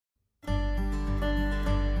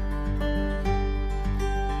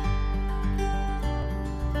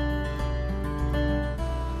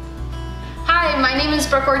name is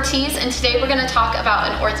Brooke Ortiz, and today we're going to talk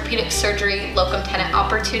about an orthopedic surgery locum tenens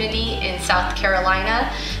opportunity in South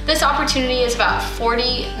Carolina. This opportunity is about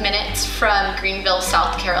 40 minutes from Greenville,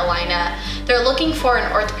 South Carolina. They're looking for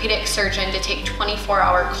an orthopedic surgeon to take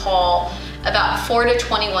 24-hour call, about 4 to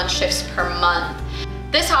 21 shifts per month.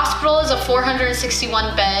 This hospital is a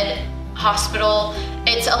 461-bed hospital.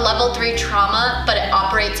 It's a level 3 trauma, but it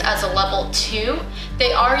operates as a level 2.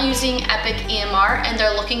 They are using Epic EMR, and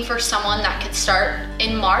they're looking for someone that could start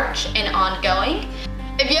in March and ongoing.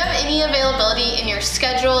 If you have any availability in your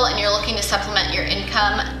schedule and you're looking to supplement your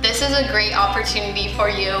income, this is a great opportunity for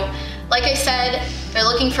you. Like I said, they're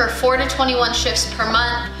looking for 4 to 21 shifts per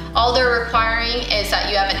month. All they're requiring is that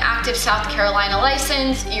you have an active South Carolina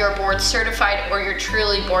license, you're board certified, or you're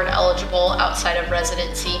truly board eligible outside of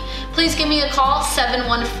residency. Please give me a call,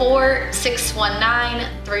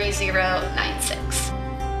 714-619-3096.